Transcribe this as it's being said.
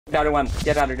The other one.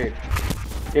 Get out of there.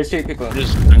 There's 3 people. I'm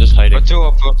just hiding. We're 2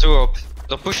 up, we're 2 up.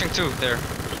 They're pushing 2 there.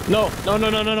 No.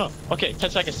 Okay, 10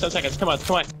 seconds. Come on.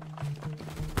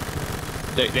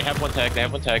 They have one tag.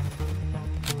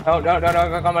 No,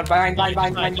 come on, behind.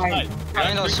 Behind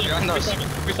us.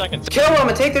 3 seconds. Kill them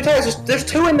and take their tags. There's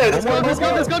 2 in there. Let's go.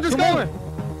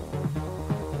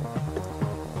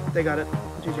 They got it.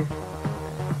 GG.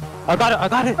 I got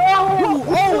it.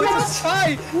 Oh, it's a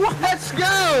tie. Let's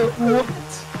go.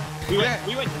 We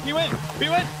win.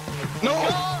 No!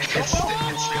 It's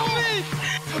me!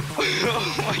 Oh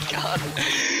my god.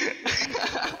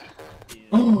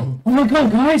 Oh my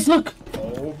god, guys, look!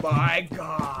 Oh my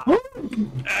god!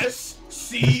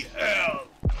 SCL!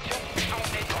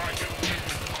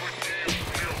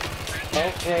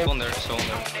 Okay. One there.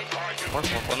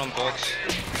 One on box.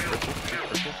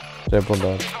 Jump on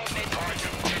that.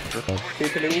 2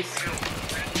 police.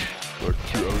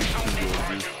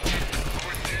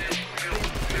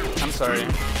 I'm sorry.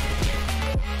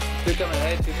 2 coming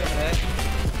ahead.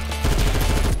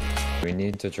 We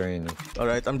need to train.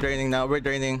 Alright, I'm draining now. We're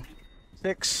draining.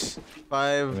 6,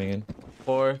 5, Coming in.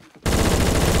 4,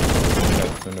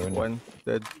 Window. 1.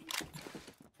 Dead.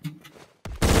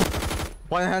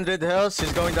 100 health.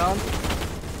 He's going down.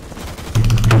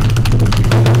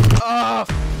 Ah!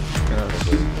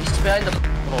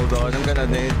 Hold on, I'm gonna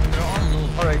nade.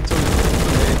 Alright, 2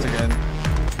 nades again.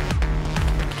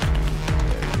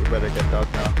 Okay, we better get out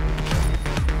now.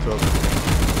 12.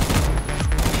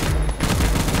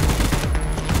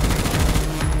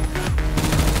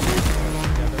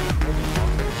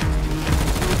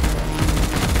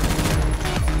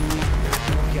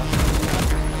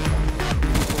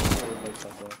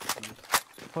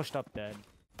 Pushed up dead.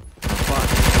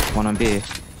 One on B.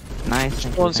 Nice.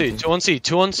 2 on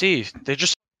C. They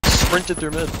just sprinted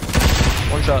through mid.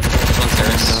 One shot.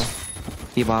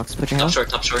 B box. Put your health.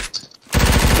 Top short.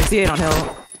 68 on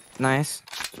hill. Nice.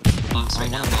 Box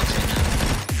right now.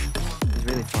 He's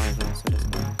really far though, so it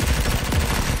doesn't matter.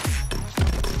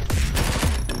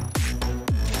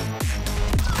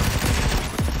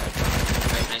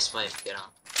 Very nice fight. Get on.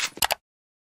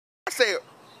 I say,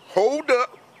 hold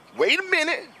up, wait a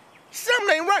minute,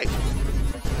 something ain't right.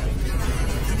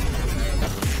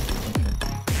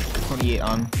 28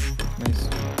 on. Nice.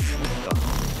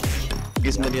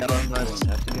 Gives me the yellow. Nice.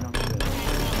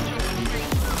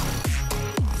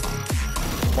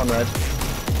 One red.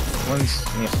 One's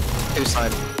 2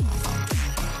 side.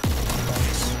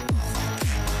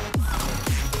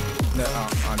 No,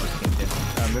 I'm just kidding.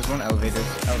 There's one elevator.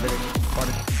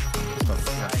 Party.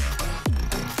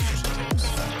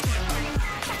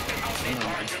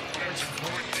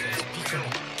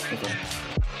 Okay.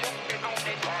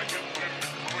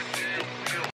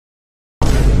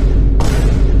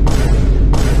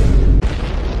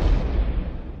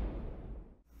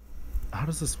 How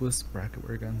does the Swiss bracket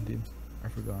work again, dude? I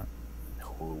forgot.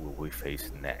 Who will we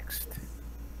face next?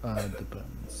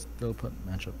 Depends. They'll put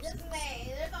matchups.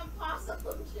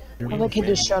 I can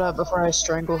just shut up before I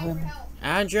strangle him.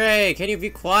 Andre, can you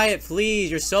be quiet, please?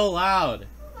 You're so loud.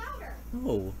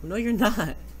 No, you're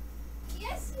not.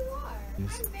 Yes, you are. I'm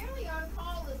barely on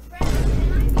call with friends,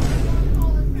 and I'm on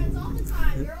call with friends all the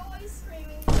time. You're always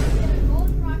screaming, you get a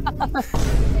golden rocket,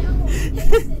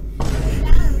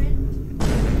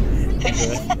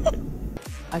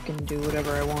 I can do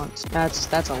whatever I want.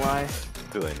 That's a lie.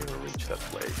 Still ain't even reach that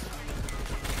place.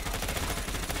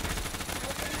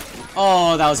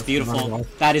 Oh, that was beautiful.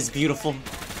 That is beautiful.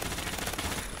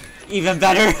 Even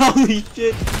better. Holy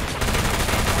shit.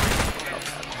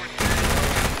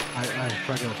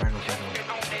 Fragile.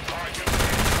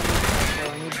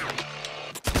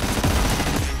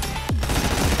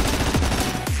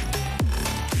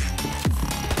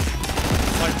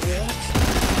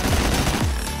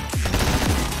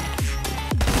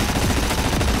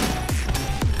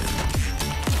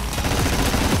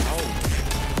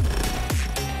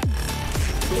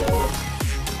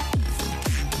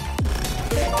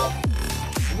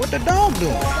 What the dog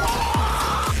doing?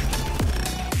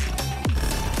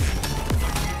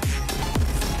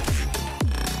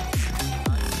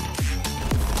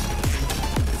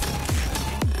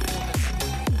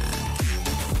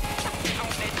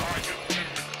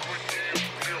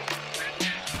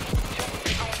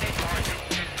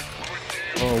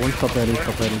 Oh, one stop ready.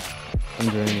 I'm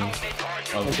draining.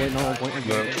 Oh, wait, no, point.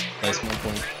 Nice, 1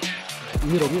 point.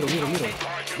 Middle.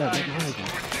 That behind you.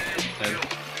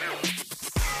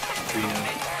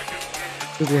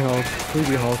 3 health,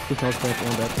 2 health back,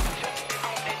 1 dead.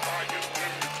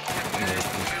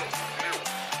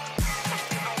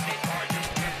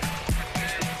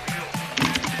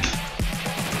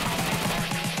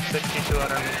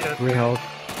 Out on 3 health.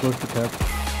 Close to cap.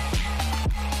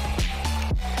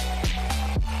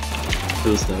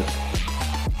 Who's that?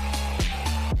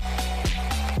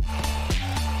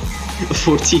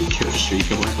 14 kill streak,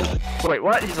 oh my god. Wait,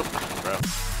 what? He's a...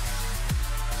 Bro.